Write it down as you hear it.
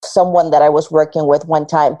someone that I was working with one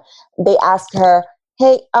time, they asked her,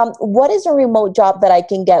 hey, what is a remote job that I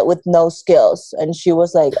can get with no skills? And she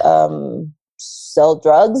was like, sell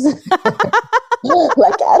drugs.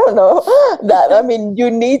 Like, I don't know. You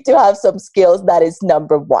need to have some skills. That is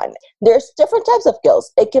number one. There's different types of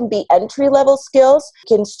skills. It can be entry-level skills.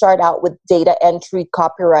 You can start out with data entry,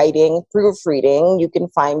 copywriting, proofreading. You can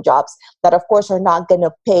find jobs that, of course, are not going to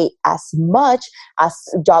pay as much as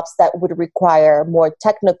jobs that would require more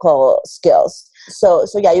technical skills. So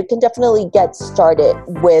yeah, you can definitely get started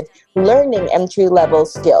with learning entry-level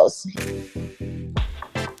skills.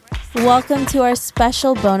 Welcome to our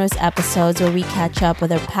special bonus episodes where we catch up with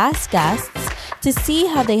our past guests to see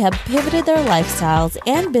how they have pivoted their lifestyles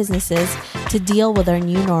and businesses to deal with our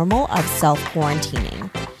new normal of self-quarantining.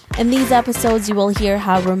 In these episodes, you will hear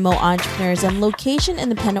how remote entrepreneurs and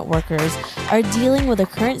location-independent workers are dealing with the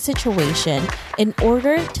current situation in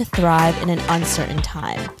order to thrive in an uncertain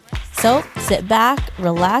time. So sit back,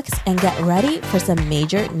 relax, and get ready for some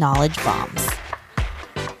major knowledge bombs.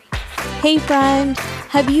 Hey friend,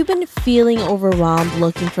 have you been feeling overwhelmed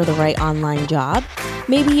looking for the right online job?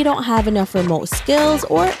 Maybe you don't have enough remote skills,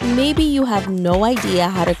 or maybe you have no idea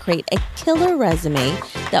how to create a killer resume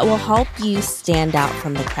that will help you stand out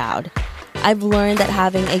from the crowd. I've learned that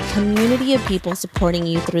having a community of people supporting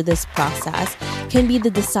you through this process can be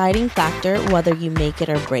the deciding factor whether you make it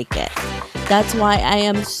or break it. That's why I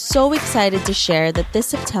am so excited to share that this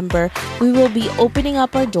September, we will be opening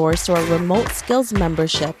up our doors to our remote skills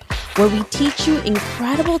membership, where we teach you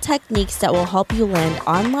incredible techniques that will help you land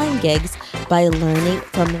online gigs by learning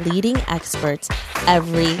from leading experts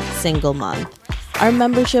every single month. Our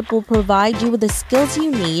membership will provide you with the skills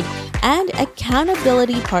you need and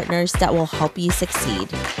accountability partners that will help you succeed.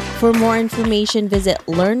 For more information, visit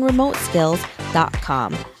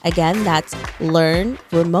learnremoteskills.com. Again, that's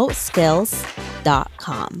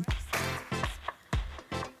learnremoteskills.com.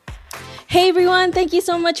 Hey everyone, thank you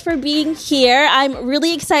so much for being here. I'm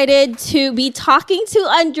really excited to be talking to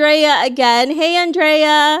Andrea again. Hey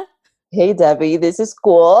Andrea. Hey Debbie, this is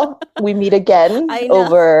cool. We meet again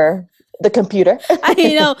over the computer.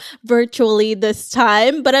 I know, virtually this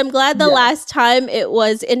time, but I'm glad the last time it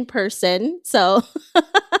was in person. So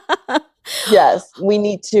yes, we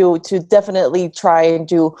need to definitely try and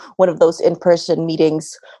do one of those in-person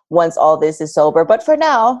meetings once all this is over. But for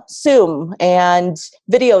now, Zoom and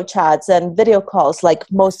video chats and video calls like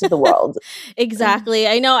most of the world. Exactly.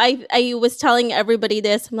 I know I was telling everybody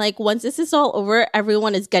this. I'm like, once this is all over,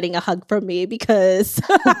 everyone is getting a hug from me because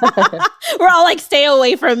we're all like, stay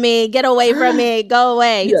away from me, get away from me, go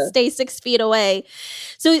away, stay 6 feet away.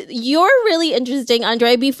 So you're really interesting,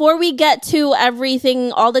 Andre. Before we get to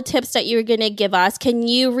everything, all the tips that you're going to give us, can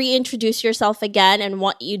you reintroduce yourself again and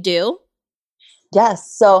what you do?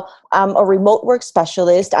 Yes. So I'm a remote work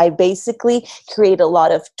specialist. I basically create a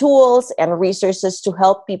lot of tools and resources to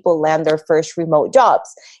help people land their first remote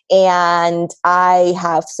jobs. And I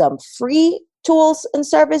have some free tools and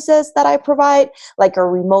services that I provide, like a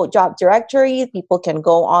remote job directory. People can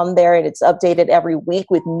go on there and it's updated every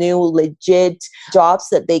week with new legit jobs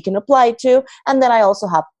that they can apply to. And then I also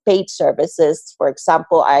have paid services. For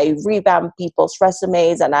example, I revamp people's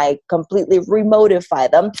resumes and I completely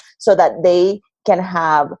remotify them so that they can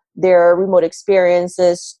have their remote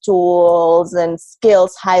experiences, tools, and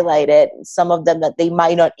skills highlighted, some of them that they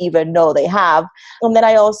might not even know they have. And then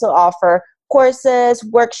I also offer courses,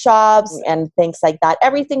 workshops, and things like that.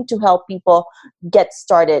 Everything to help people get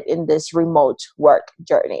started in this remote work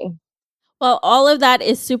journey. Well, all of that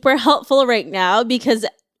is super helpful right now because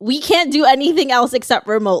we can't do anything else except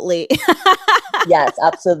remotely. Yes,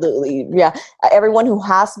 absolutely. Yeah. Everyone who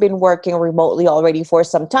has been working remotely already for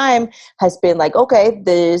some time has been like, okay,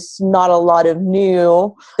 there's not a lot of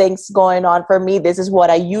new things going on for me. This is what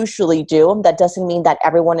I usually do. That doesn't mean that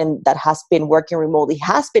everyone that has been working remotely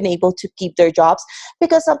has been able to keep their jobs,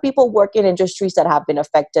 because some people work in industries that have been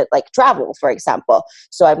affected, like travel, for example.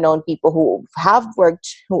 So I've known people who have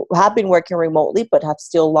been working remotely, but have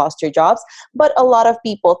still lost their jobs. But a lot of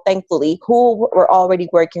people, thankfully, who were already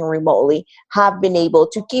working remotely have been able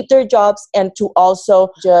to keep their jobs and to also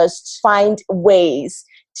just find ways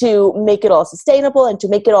to make it all sustainable and to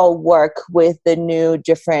make it all work with the new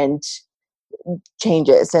different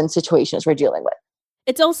changes and situations we're dealing with.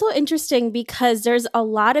 It's also interesting because there's a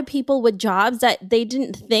lot of people with jobs that they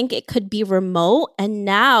didn't think it could be remote, and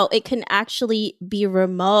now it can actually be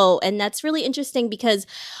remote. And that's really interesting because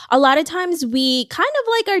a lot of times we kind of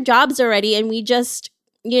like our jobs already and we just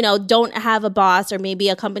don't have a boss or maybe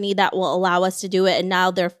a company that will allow us to do it, and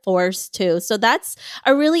now they're forced to. So that's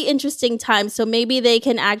a really interesting time. So maybe they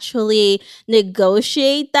can actually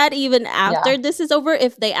negotiate that even after this is over,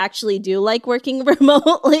 if they actually do like working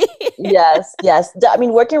remotely. Yes. I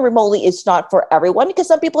mean, working remotely is not for everyone because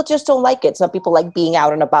some people just don't like it. Some people like being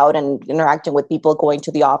out and about and interacting with people, going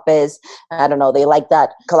to the office. I don't know, they like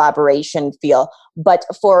that collaboration feel. But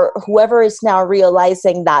for whoever is now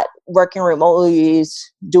realizing that working remotely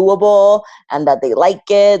is doable and that they like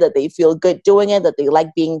it, that they feel good doing it, that they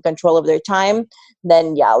like being in control of their time,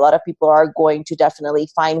 then a lot of people are going to definitely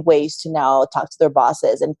find ways to now talk to their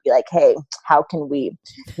bosses and be like, hey, how can we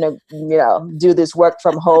do this work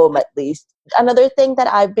from home at least? Another thing that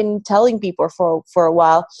I've been telling people for a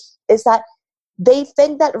while is that they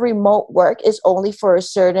think that remote work is only for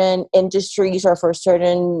certain industries or for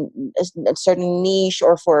certain niche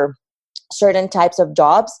or for certain types of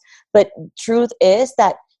jobs. But truth is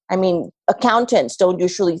that, I mean, accountants don't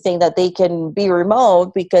usually think that they can be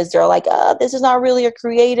remote because they're like, this is not really a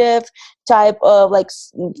creative type of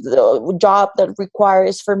job that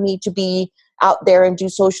requires for me to be out there and do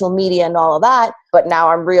social media and all of that. But now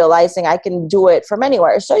I'm realizing I can do it from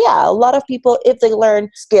anywhere. So a lot of people, if they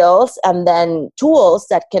learn skills and then tools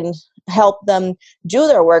that can help them do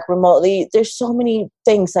their work remotely, there's so many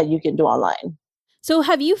things that you can do online. So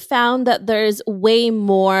have you found that there's way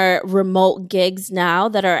more remote gigs now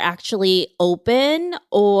that are actually open,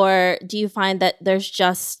 or do you find that there's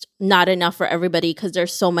just not enough for everybody because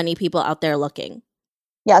there's so many people out there looking?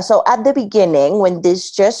 Yeah, so at the beginning, when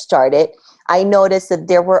this just started, I noticed that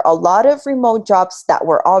there were a lot of remote jobs that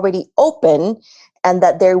were already open and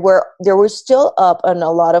that they were still up on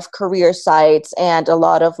a lot of career sites and a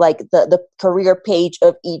lot of the career page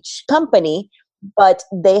of each company. But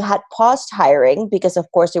they had paused hiring because,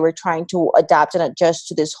 of course, they were trying to adapt and adjust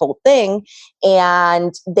to this whole thing,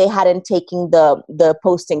 and they hadn't taken the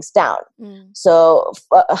postings down. So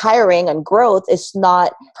hiring and growth is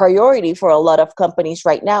not priority for a lot of companies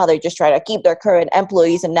right now. They're just trying to keep their current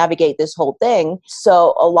employees and navigate this whole thing.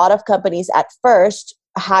 So a lot of companies at first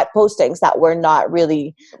had postings that were not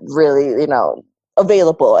really,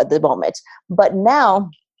 available at the moment. But now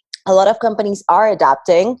a lot of companies are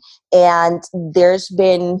adapting, and there's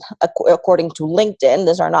been, according to LinkedIn,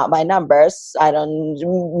 these are not my numbers, I don't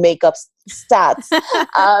make up stats.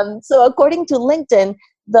 So according to LinkedIn,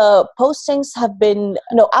 the postings have been,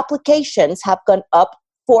 applications have gone up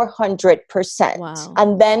 400%. Wow.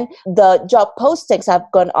 And then the job postings have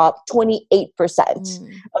gone up 28%.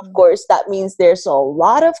 Of course, that means there's a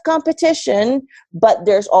lot of competition, but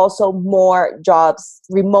there's also more jobs,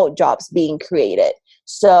 remote jobs being created.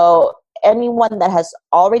 So anyone that has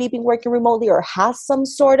already been working remotely or has some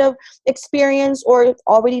sort of experience or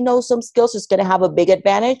already knows some skills is going to have a big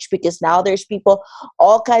advantage, because now there's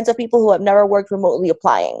all kinds of people who have never worked remotely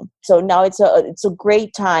applying. So now it's a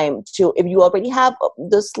great time to, if you already have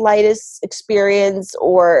the slightest experience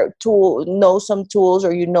or know some tools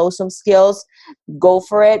or some skills, go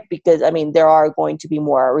for it, because there are going to be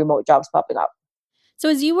more remote jobs popping up. So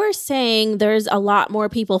as you were saying, there's a lot more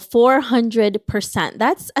people, 400%.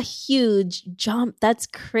 That's a huge jump. That's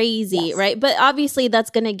crazy, right? But obviously that's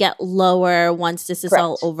going to get lower once this is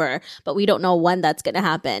all over, but we don't know when that's going to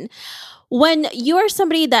happen. When you're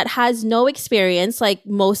somebody that has no experience, like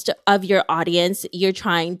most of your audience you're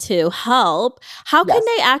trying to help, how can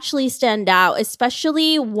they actually stand out,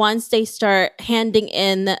 especially once they start handing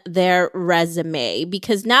in their resume?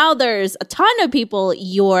 Because now there's a ton of people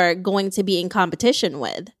you're going to be in competition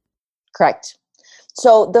with. Correct.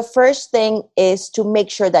 So the first thing is to make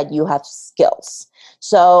sure that you have skills.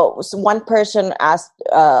 So one person asked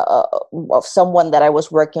of someone that I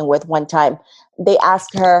was working with one time, they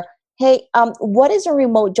asked her, hey, what is a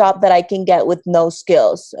remote job that I can get with no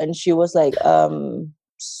skills? And she was like,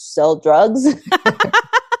 sell drugs.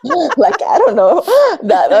 I don't know.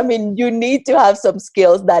 You need to have some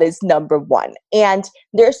skills. That is number one. And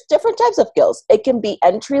there's different types of skills. It can be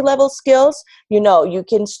entry-level skills. You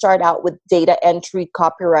can start out with data entry,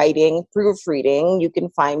 copywriting, proofreading. You can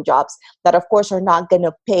find jobs that, of course, are not going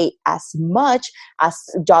to pay as much as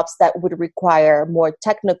jobs that would require more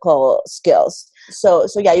technical skills. So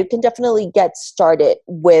you can definitely get started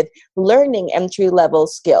with learning entry-level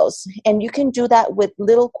skills. And you can do that with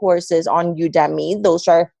little courses on Udemy. Those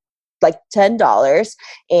are like $10,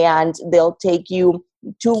 and they'll take you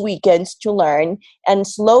 2 weekends to learn. And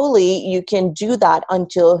slowly you can do that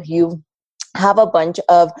until you have a bunch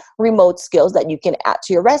of remote skills that you can add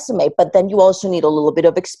to your resume, but then you also need a little bit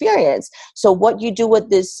of experience. So what you do with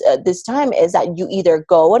this time is that you either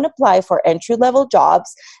go and apply for entry level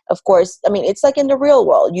jobs. Of course, I mean, it's like in the real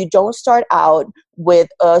world. You don't start out with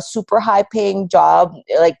a super high paying job,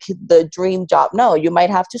 like the dream job. No, you might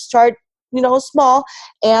have to start, small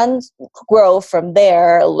and grow from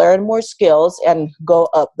there, learn more skills and go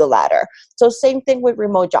up the ladder. So same thing with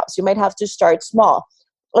remote jobs. You might have to start small.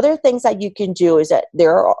 Other things that you can do is that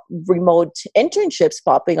there are remote internships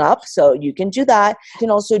popping up. So you can do that. You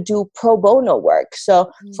can also do pro bono work. So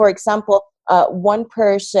for example, one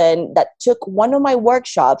person that took one of my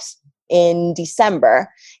workshops in December,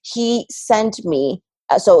 he sent me,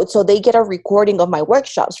 so they get a recording of my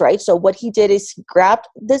workshops, right? So what he did is he grabbed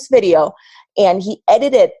this video and he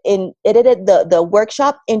edited the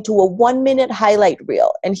workshop into a 1-minute highlight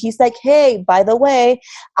reel. And he's like, hey, by the way,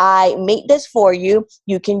 I made this for you.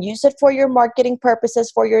 You can use it for your marketing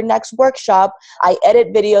purposes for your next workshop. I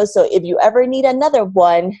edit videos. So if you ever need another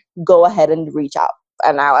one, go ahead and reach out.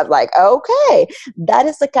 And I was like, okay, that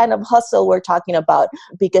is the kind of hustle we're talking about,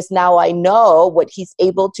 because now I know what he's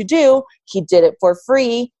able to do. He did it for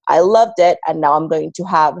free. I loved it. And now I'm going to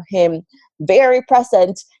have him very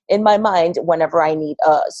present in my mind whenever I need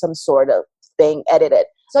some sort of thing edited.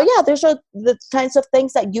 So yeah, there's the kinds of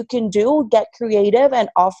things that you can do, get creative and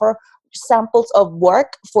offer samples of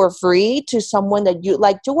work for free to someone that you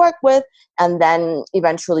like to work with, and then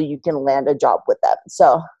eventually you can land a job with them.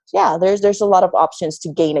 So yeah, there's a lot of options to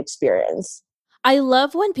gain experience. I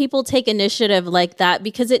love when people take initiative like that,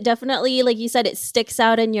 because it definitely, like you said, it sticks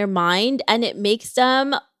out in your mind and it makes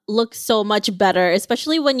them look so much better,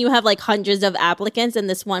 especially when you have like hundreds of applicants and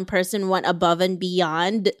this one person went above and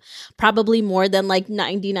beyond, probably more than like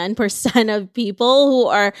 99% of people who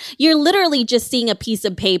are, you're literally just seeing a piece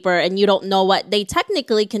of paper and you don't know what they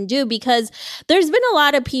technically can do, because there's been a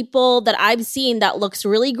lot of people that I've seen that looks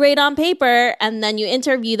really great on paper, and then you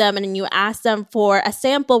interview them and you ask them for a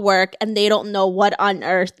sample work and they don't know what on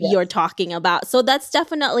earth you're talking about. So that's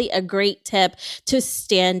definitely a great tip to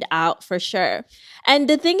stand out for sure. And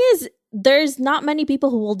the thing is, there's not many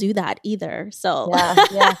people who will do that either. So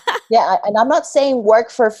yeah. And I'm not saying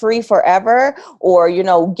work for free forever, or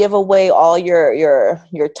give away all your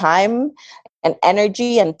time and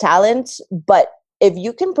energy and talent. But if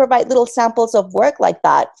you can provide little samples of work like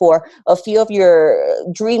that for a few of your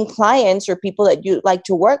dream clients or people that you like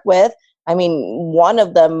to work with, I mean, one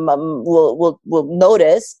of them will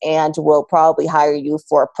notice and will probably hire you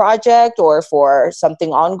for a project or for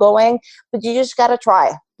something ongoing, but you just got to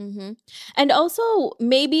try. Mm-hmm. And also,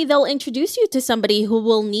 maybe they'll introduce you to somebody who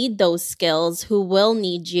will need those skills, who will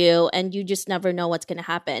need you, and you just never know what's going to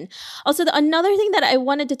happen. Also, another thing that I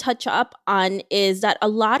wanted to touch up on is that a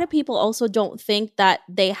lot of people also don't think that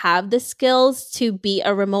they have the skills to be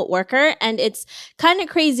a remote worker. And it's kind of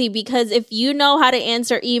crazy, because if you know how to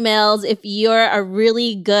answer emails, if you're a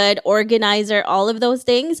really good organizer, all of those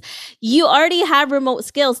things, you already have remote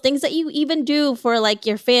skills, things that you even do for like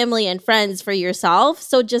your family and friends, for yourself.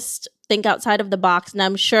 So just think outside of the box, and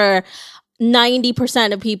I'm sure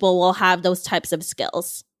 90% of people will have those types of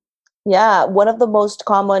skills. Yeah, one of the most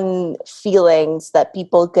common feelings that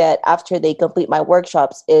people get after they complete my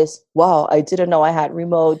workshops is, wow, I didn't know I had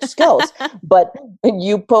remote skills. But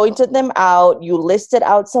you pointed them out, you listed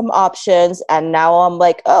out some options, and now I'm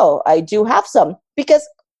like, oh, I do have some. Because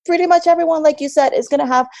pretty much everyone, like you said, is going to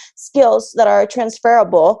have skills that are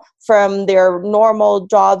transferable from their normal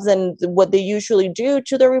jobs and what they usually do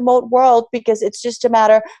to the remote world, because it's just a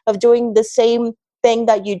matter of doing the same thing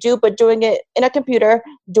that you do, but doing it in a computer,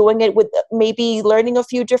 doing it with maybe learning a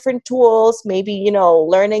few different tools, maybe,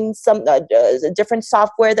 learning some different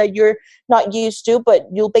software that you're not used to, but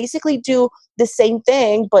you'll basically do the same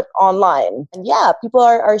thing, but online. And yeah, people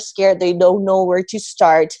are scared. They don't know where to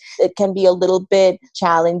start. It can be a little bit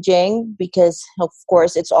challenging because, of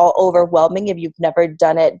course, it's all overwhelming if you've never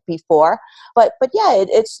done it before. But yeah,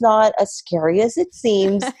 it's not as scary as it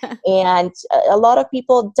seems. And a lot of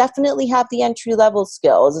people definitely have the entry level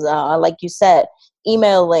skills, like you said,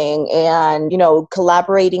 emailing and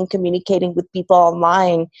collaborating, communicating with people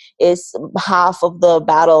online is half of the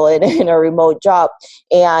battle in a remote job.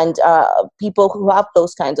 And people who have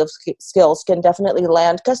those kinds of skills can definitely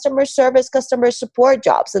land customer service, customer support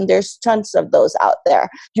jobs, and there's tons of those out there.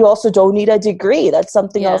 You also don't need a degree. That's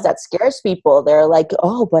something else that scares people. They're like,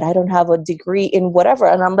 oh, but I don't have a degree in whatever.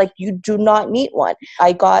 And I'm like, you do not need one.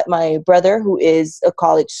 I got my brother, who is a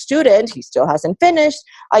college student, he still hasn't finished,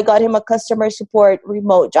 I got him a customer support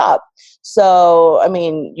remote job. So, I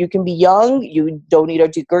mean, you can be young, you don't need a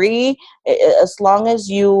degree, as long as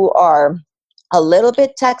you are a little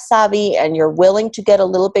bit tech savvy and you're willing to get a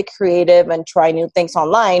little bit creative and try new things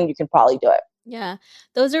online, you can probably do it. Yeah,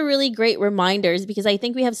 those are really great reminders because I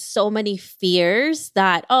think we have so many fears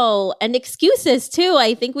that, and excuses too.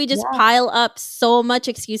 I think we just pile up so much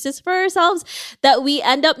excuses for ourselves that we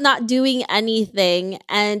end up not doing anything.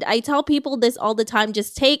 And I tell people this all the time,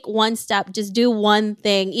 just take one step, just do one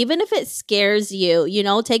thing, even if it scares you,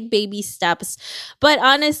 take baby steps. But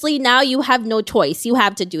honestly, now you have no choice. You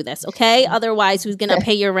have to do this, okay? Otherwise, who's going to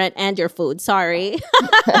pay your rent and your food? Sorry.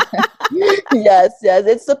 Yes.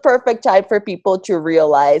 It's the perfect time for people to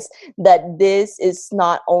realize that this is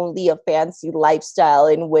not only a fancy lifestyle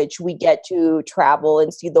in which we get to travel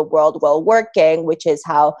and see the world while working, which is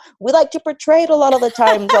how we like to portray it a lot of the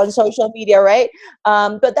times on social media, right?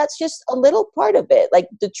 But that's just a little part of it. Like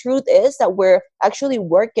the truth is that we're actually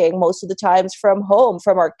working most of the times from home,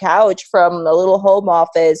 from our couch, from a little home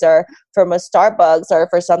office, or from a Starbucks, or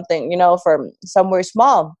for something, from somewhere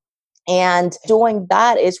small. And doing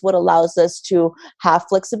that is what allows us to have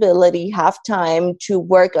flexibility, have time to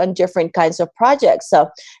work on different kinds of projects. So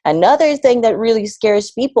another thing that really scares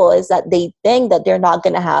people is that they think that they're not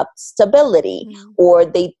going to have stability, or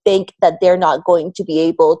they think that they're not going to be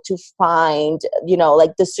able to find,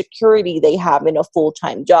 like the security they have in a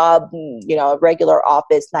full-time job, a regular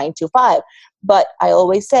office 9 to 5. But I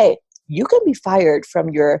always say, you can be fired from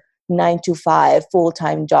your 9 to 5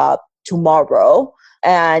 full-time job tomorrow.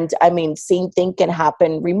 And I mean, same thing can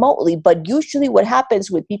happen remotely. But usually what happens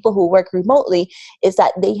with people who work remotely is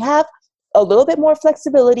that they have a little bit more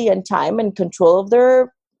flexibility and time and control of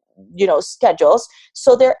their, schedules.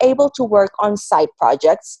 So they're able to work on side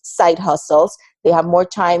projects, side hustles. They have more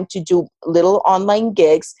time to do little online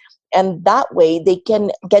gigs. And that way they can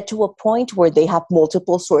get to a point where they have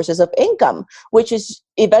multiple sources of income, which is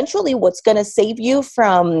eventually what's going to save you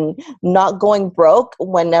from not going broke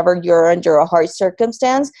whenever you're under a hard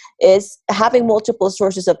circumstance, is having multiple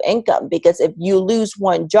sources of income. Because if you lose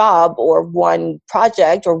one job or one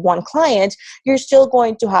project or one client, you're still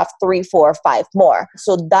going to have 3, 4, 5 more.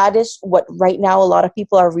 So that is what right now a lot of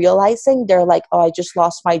people are realizing. They're like, oh, I just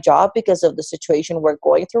lost my job because of the situation we're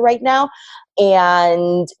going through right now.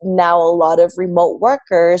 And now a lot of remote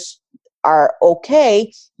workers are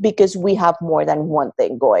okay because we have more than one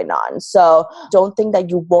thing going on. So don't think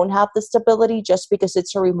that you won't have the stability just because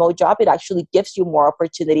it's a remote job. It actually gives you more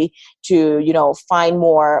opportunity to, find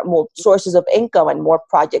more sources of income and more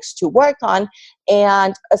projects to work on.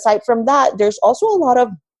 And aside from that, there's also a lot of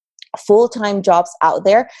full-time jobs out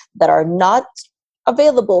there that are not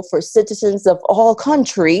available for citizens of all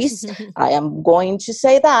countries. I am going to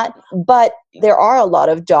say that. But there are a lot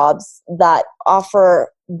of jobs that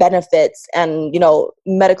offer benefits and,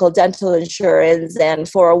 medical, dental insurance and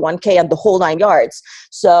 401k and the whole 9 yards.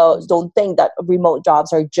 So don't think that remote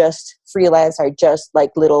jobs are just freelance, are just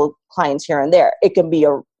like little clients here and there. It can be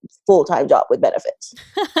a full-time job with benefits.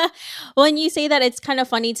 When you say that, it's kind of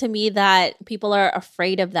funny to me that people are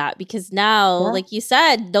afraid of that because now, like you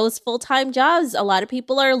said, those full-time jobs, a lot of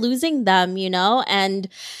people are losing them, and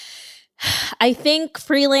I think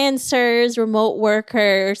freelancers, remote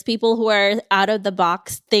workers, people who are out of the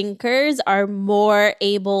box thinkers are more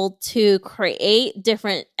able to create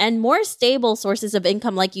different and more stable sources of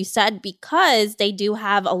income, like you said, because they do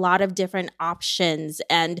have a lot of different options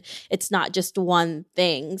and it's not just one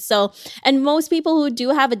thing. So, and most people who do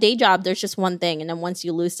have a day job, there's just one thing. And then once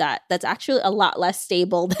you lose that, that's actually a lot less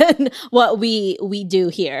stable than what we do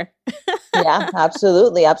here. Yeah,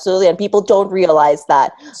 absolutely. And people don't realize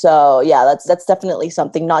that. So yeah, that's definitely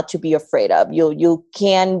something not to be afraid of. You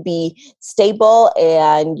can be stable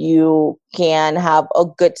and you can have a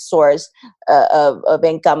good source of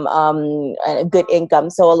income, and a good income.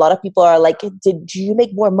 So a lot of people are like, do you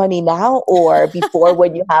make more money now or before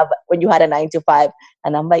when you had a 9 to 5?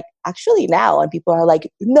 And I'm like, actually now. And people are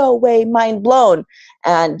like, no way, mind blown.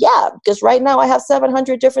 And yeah, because right now I have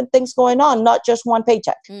 700 different things going on, not just one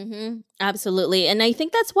paycheck. Mm-hmm. Absolutely. And I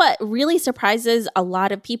think that's what really surprises a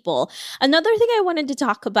lot of people. Another thing I wanted to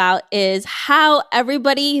talk about is how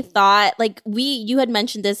everybody thought, like you had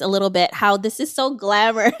mentioned this a little bit, how this is so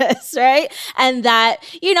glamorous, right? And that,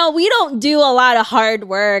 we don't do a lot of hard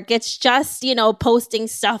work. It's just, posting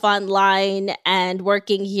stuff online and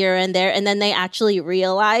working here and there. And then they actually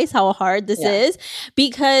realize how hard this is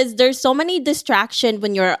because there's so many distractions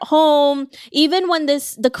when you're at home, even when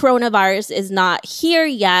the coronavirus is not here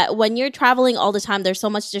yet, when you're traveling all the time, there's so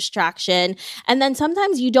much distraction. And then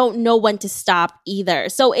sometimes you don't know when to stop either.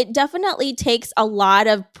 So it definitely takes a lot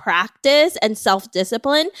of practice and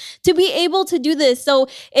self-discipline to be able to do this. So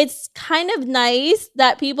it's kind of nice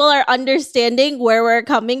that people are understanding where we're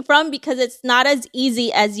coming from, because it's not as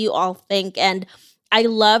easy as you all think. And I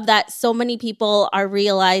love that so many people are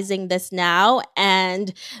realizing this now,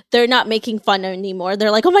 and they're not making fun anymore.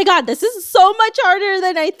 They're like, oh my God, this is so much harder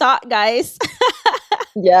than I thought, guys.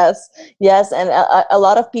 Yes, yes. And a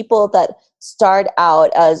lot of people that start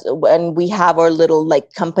out as when we have our little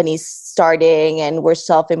like companies starting and we're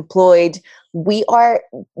self-employed, we are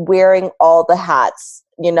wearing all the hats,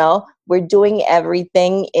 you know, we're doing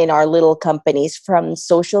everything in our little companies, from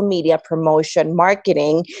social media promotion,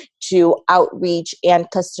 marketing, to outreach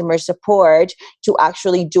and customer support, to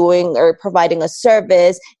actually doing or providing a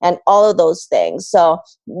service and all of those things. So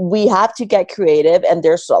we have to get creative, and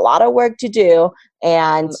there's a lot of work to do.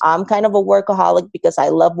 And I'm kind of a workaholic because I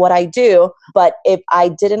love what I do. But if I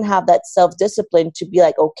didn't have that self-discipline to be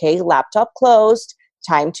like, okay, laptop closed,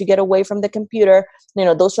 time to get away from the computer, you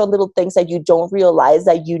know, those are little things that you don't realize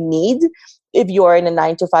that you need if you're in a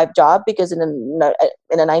 9-to-5 job, because in a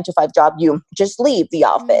 9-to-5 job, you just leave the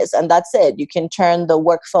office and that's it. You can turn the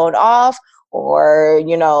work phone off, or,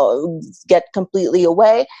 you know, get completely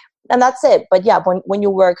away, and that's it. But yeah, when you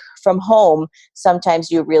work from home, sometimes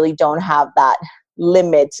you really don't have that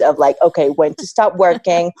limit of like, okay, when to stop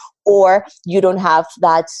working, or you don't have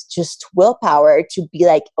that just willpower to be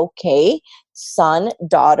like, okay, son,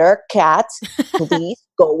 daughter, cat, please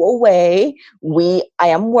go away. I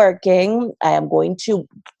am working. I am going to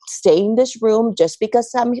stay in this room. Just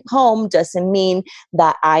because I'm home doesn't mean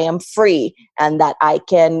that I am free and that I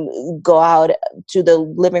can go out to the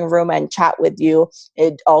living room and chat with you.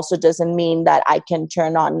 It also doesn't mean that I can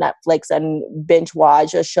turn on Netflix and binge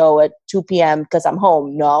watch a show at 2 p.m. because I'm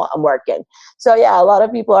home. No, I'm working. So yeah, a lot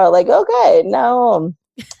of people are like, okay, no,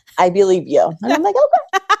 I believe you. And I'm like,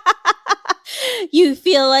 okay. You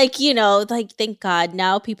feel like, you know, like, thank God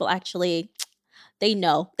now people actually, they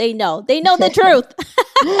know the truth.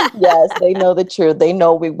 Yes, they know the truth. They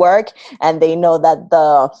know we work, and they know that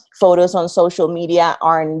the photos on social media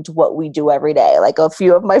aren't what we do every day. Like, a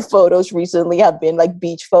few of my photos recently have been like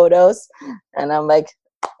beach photos, and I'm like,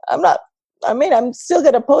 I'm still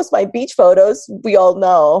going to post my beach photos. We all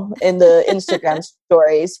know in the Instagram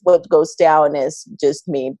stories, what goes down is just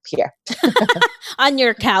me here. On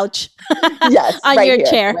your couch. Yes. On right your here,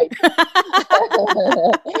 chair. Right.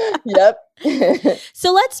 Yep.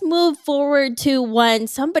 So let's move forward to when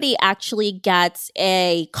somebody actually gets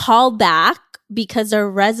a call back because their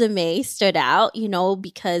resume stood out, you know,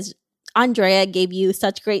 because Andrea gave you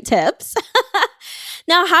such great tips.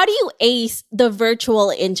 Now, how do you ace the virtual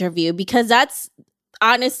interview? Because that's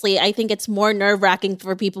honestly, I think it's more nerve-wracking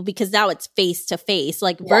for people because now it's face-to-face,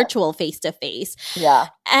 like virtual face-to-face. Yeah.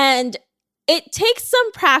 And it takes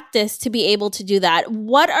some practice to be able to do that.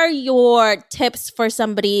 What are your tips for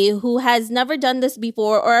somebody who has never done this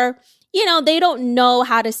before, or, you know, they don't know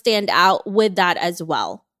how to stand out with that as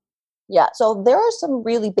well? Yeah, so there are some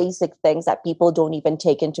really basic things that people don't even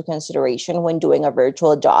take into consideration when doing a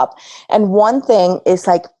virtual job. And one thing is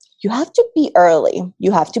like, you have to be early.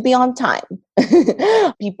 You have to be on time.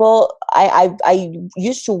 I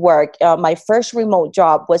used to work, my first remote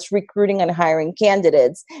job was recruiting and hiring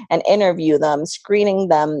candidates and interview them, screening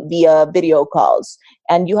them via video calls.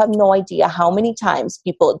 And you have no idea how many times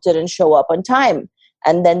people didn't show up on time.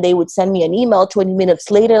 And then they would send me an email 20 minutes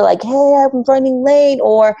later, like, hey, I'm running late,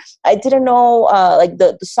 or I didn't know, like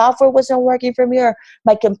the software wasn't working for me, or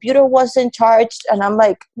my computer wasn't charged. And I'm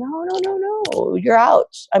like, no, you're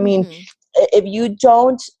out. I mean, if you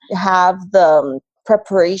don't have the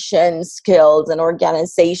preparation skills and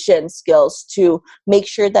organization skills to make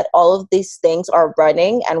sure that all of these things are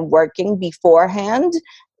running and working beforehand,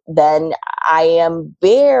 then I am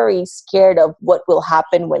very scared of what will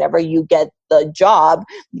happen whenever you get the job,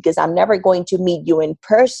 because I'm never going to meet you in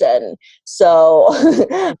person. So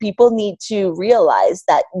people need to realize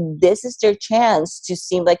that this is their chance to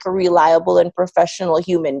seem like a reliable and professional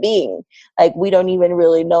human being. Like, we don't even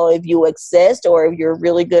really know if you exist or if you're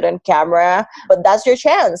really good on camera, but that's your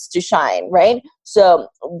chance to shine, right? So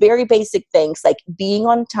very basic things like being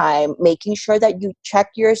on time, making sure that you check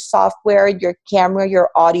your software, your camera, your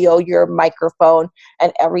audio, your microphone,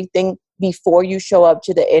 and everything before you show up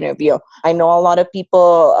to the interview. I know a lot of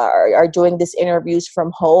people are doing these interviews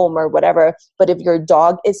from home or whatever, but if your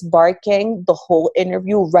dog is barking the whole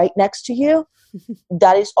interview right next to you,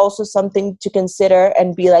 that is also something to consider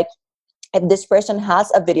and be like, if this person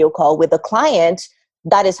has a video call with a client,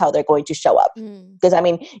 that is how they're going to show up. Mm. Because I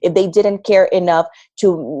mean, if they didn't care enough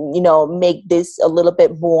to, make this a little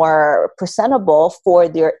bit more presentable for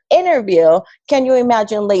their interview, can you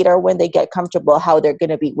imagine later when they get comfortable how they're going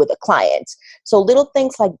to be with a client? So little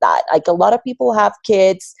things like that. Like a lot of people have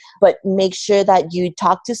kids, but make sure that you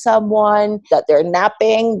talk to someone, that they're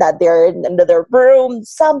napping, that they're in another room,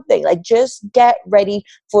 something. Like just get ready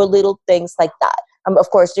for little things like that.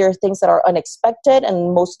 Of course, there are things that are unexpected,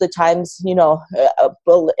 and most of the times,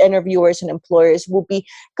 interviewers and employers will be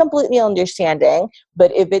completely understanding.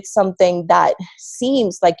 But if it's something that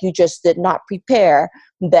seems like you just did not prepare,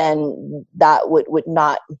 then that would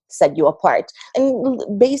not set you apart. And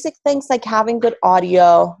basic things like having good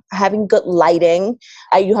audio, having good lighting.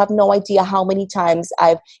 You have no idea how many times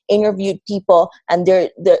I've interviewed people and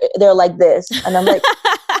they're like this, and I'm like.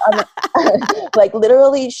 Like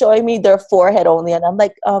literally showing me their forehead only, and I'm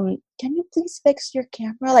like, can you please fix your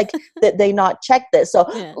camera? Like that they not check this. So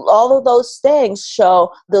Yeah. all of those things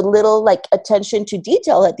show the little like attention to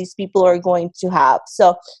detail that these people are going to have.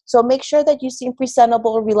 So make sure that you seem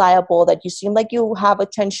presentable, reliable, that you seem like you have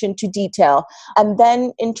attention to detail. And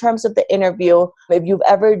then in terms of the interview, if you've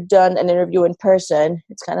ever done an interview in person,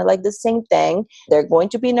 it's kind of like the same thing. They're going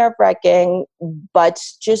to be nerve-wracking, but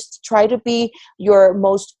just try to be your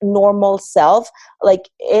most normal self. Like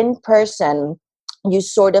in person, you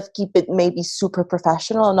sort of keep it maybe super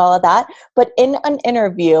professional and all of that. But in an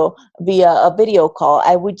interview via a video call,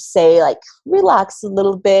 I would say like relax a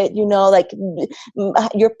little bit, like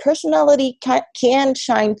your personality can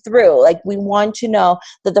shine through. Like we want to know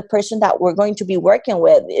that the person that we're going to be working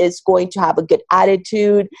with is going to have a good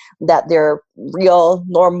attitude, that they're real,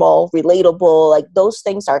 normal, relatable. Like those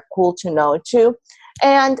things are cool to know too.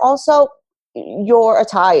 And also, your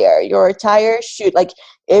attire should, like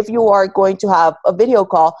if you are going to have a video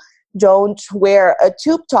call, don't wear a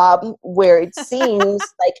tube top where it seems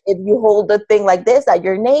like if you hold the thing like this that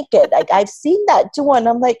you're naked. Like I've seen that too, and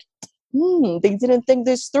I'm like, they didn't think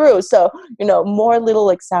this through. So, more little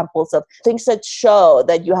examples of things that show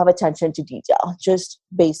that you have attention to detail, just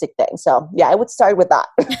basic things. So yeah, I would start with that.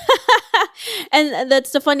 And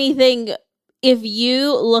that's the funny thing. If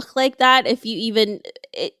you look like that,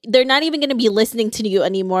 they're not even going to be listening to you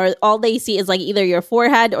anymore. All they see is like either your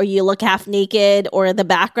forehead or you look half naked or the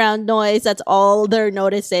background noise. That's all they're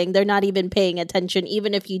noticing. They're not even paying attention,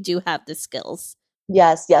 even if you do have the skills.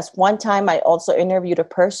 Yes. One time I also interviewed a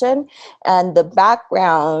person and the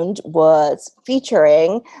background was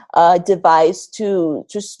featuring a device to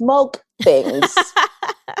smoke things.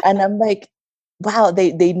 And I'm like, wow,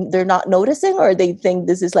 they're not noticing, or they think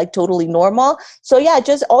this is like totally normal. So yeah,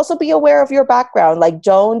 just also be aware of your background. Like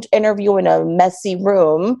don't interview in a messy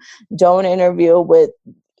room. Don't interview with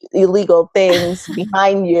illegal things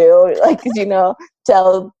behind you. Like,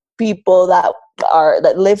 tell people that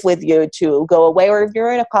live with you to go away, or if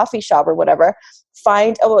you're in a coffee shop or whatever,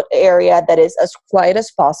 find an area that is as quiet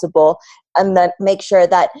as possible, and then make sure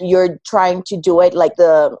that you're trying to do it like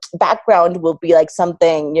the background will be like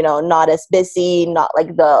something, not as busy, not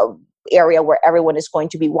like the area where everyone is going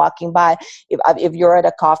to be walking by. If you're at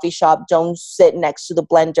a coffee shop, don't sit next to the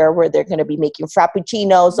blender where they're going to be making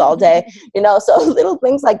frappuccinos all day, so little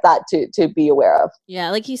things like that to be aware of.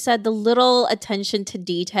 Yeah, like you said, the little attention to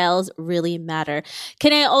details really matter.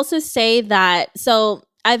 Can I also say that, so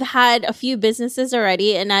I've had a few businesses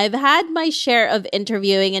already, and I've had my share of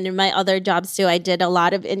interviewing, and in my other jobs too, I did a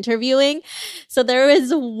lot of interviewing. So there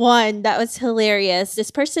was one that was hilarious.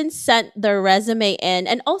 This person sent their resume in,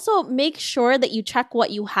 and also make sure that you check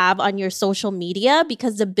what you have on your social media,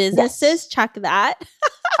 because the businesses check that.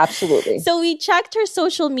 Absolutely. So we checked her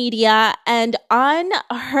social media, and on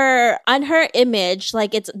her image,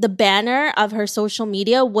 like it's the banner of her social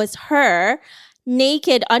media was her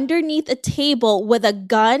naked underneath a table with a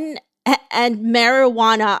gun and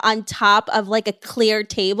marijuana on top of like a clear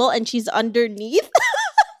table, and she's underneath.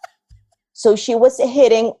 So she was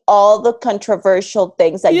hitting all the controversial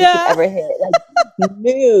things that you could ever hit, like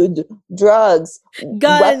nude, drugs,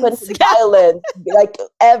 guns, weapons, violence, like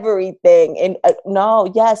everything. And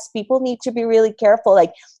people need to be really careful.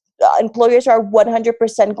 Like employers are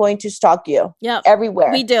 100% going to stalk you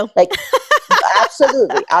everywhere. We do. Like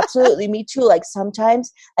absolutely. Me too. Like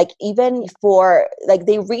sometimes, like even for like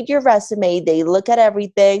they read your resume, they look at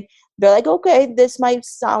everything. They're like, okay, this might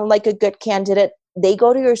sound like a good candidate. They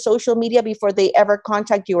go to your social media before they ever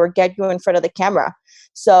contact you or get you in front of the camera.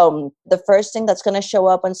 So the first thing that's going to show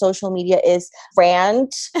up on social media is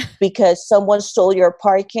rant because someone stole your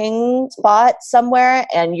parking spot somewhere,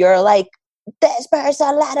 and you're like, this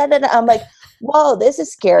person, I'm like, whoa, this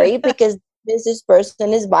is scary, because this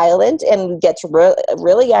person is violent and gets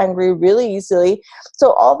really angry really easily.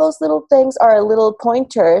 So all those little things are little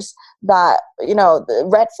pointers that, the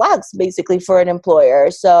red flags basically for an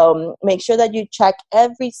employer. So make sure that you check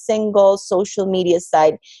every single social media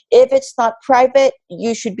site. If it's not private,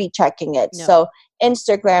 you should be checking it. No. So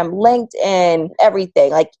Instagram, LinkedIn,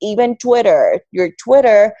 everything, like even Twitter. Your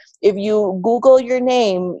Twitter, if you Google your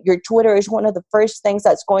name, your Twitter is one of the first things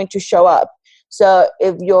that's going to show up. So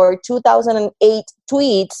if your 2008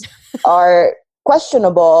 tweets are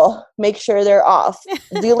questionable, make sure they're off.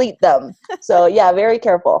 Delete them. So yeah, very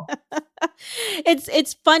careful.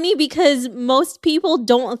 It's funny because most people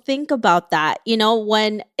don't think about that.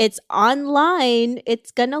 When it's online,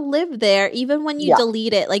 it's gonna live there even when you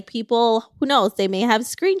delete it. Like people, who knows, they may have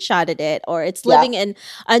screenshotted it or it's living in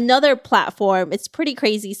another platform. It's pretty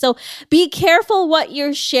crazy. So be careful what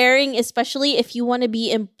you're sharing, especially if you want to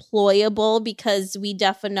be employable, because we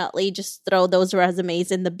definitely just throw those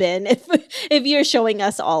resumes in the bin if you're showing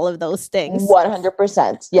us all of those things.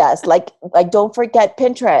 100%. Yes. Like don't forget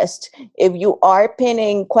Pinterest. If you are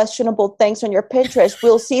pinning questionable things on your Pinterest,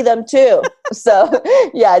 we'll see them too. So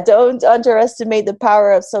yeah, don't underestimate the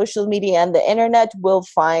power of social media, and the internet will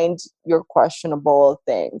find your questionable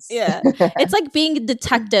things. Yeah. It's like being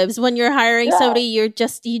detectives. When you're hiring somebody, you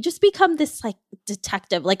just become this like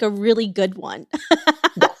detective, like a really good one.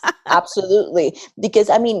 Yes, absolutely. Because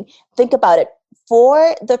think about it.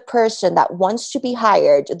 For the person that wants to be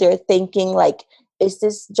hired, they're thinking like, is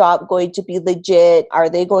this job going to be legit? Are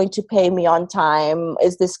they going to pay me on time?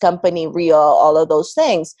 Is this company real? All of those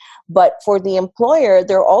things. But for the employer,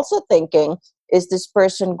 they're also thinking, is this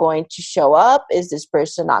person going to show up? Is this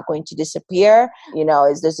person not going to disappear?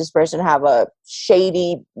 Does this person have a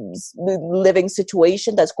shady living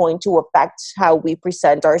situation that's going to affect how we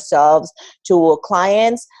present ourselves to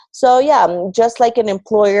clients? So yeah, just like an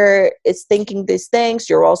employer is thinking these things,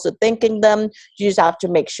 you're also thinking them. You just have to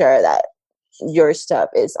make sure that your stuff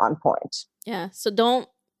is on point. Yeah. So don't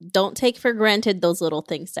take for granted those little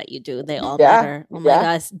things that you do. They all matter. Oh my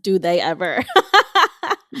gosh, do they ever?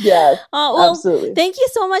 Yes, absolutely. Thank you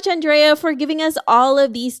so much, Andrea, for giving us all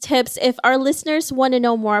of these tips. If our listeners want to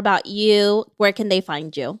know more about you, where can they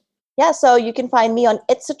find you? Yeah, so you can find me on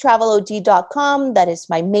itsatravelod.com. That is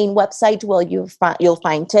my main website where you'll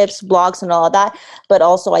find tips, blogs, and all of that. But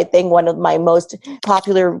also, I think one of my most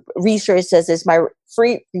popular resources is my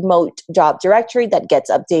free remote job directory that gets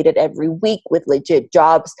updated every week with legit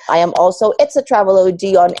jobs. I am also It's a Travel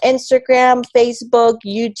OD on Instagram, Facebook,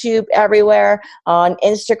 YouTube, everywhere. On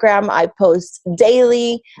Instagram, I post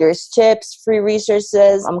daily. There's tips, free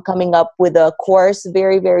resources. I'm coming up with a course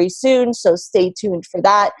very, very soon, so stay tuned for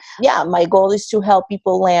that. Yeah, my goal is to help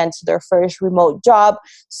people land their first remote job.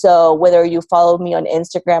 So whether you follow me on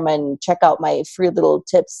Instagram and check out my free little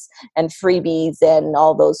tips and freebies and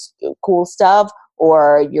all those cool stuff,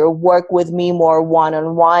 or you work with me more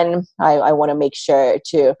one-on-one, I want to make sure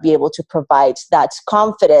to be able to provide that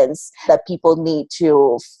confidence that people need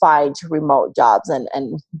to find remote jobs and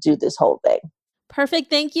do this whole thing.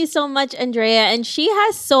 Perfect. Thank you so much, Andrea. And she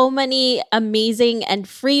has so many amazing and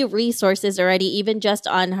free resources already, even just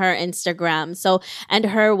on her Instagram. And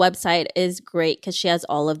her website is great because she has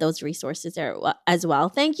all of those resources there as well.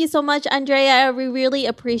 Thank you so much, Andrea. We really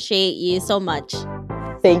appreciate you so much.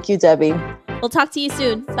 Thank you, Debbie. We'll talk to you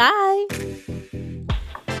soon. Bye.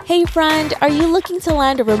 Hey, friend, are you looking to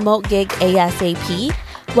land a remote gig ASAP?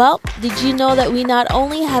 Well, did you know that we not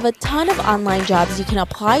only have a ton of online jobs you can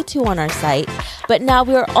apply to on our site, but now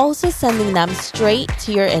we are also sending them straight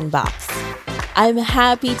to your inbox. I'm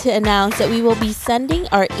happy to announce that we will be sending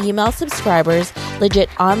our email subscribers legit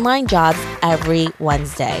online jobs every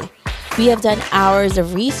Wednesday. We have done hours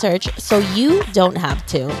of research so you don't have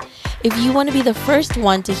to. If you want to be the first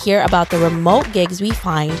one to hear about the remote gigs we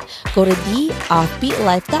find, go to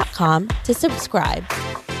theoffbeatlife.com to subscribe.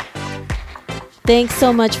 Thanks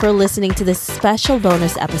so much for listening to this special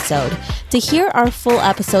bonus episode. To hear our full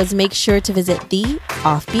episodes, make sure to visit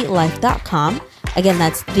theoffbeatlife.com. Again,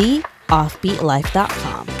 that's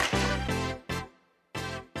theoffbeatlife.com.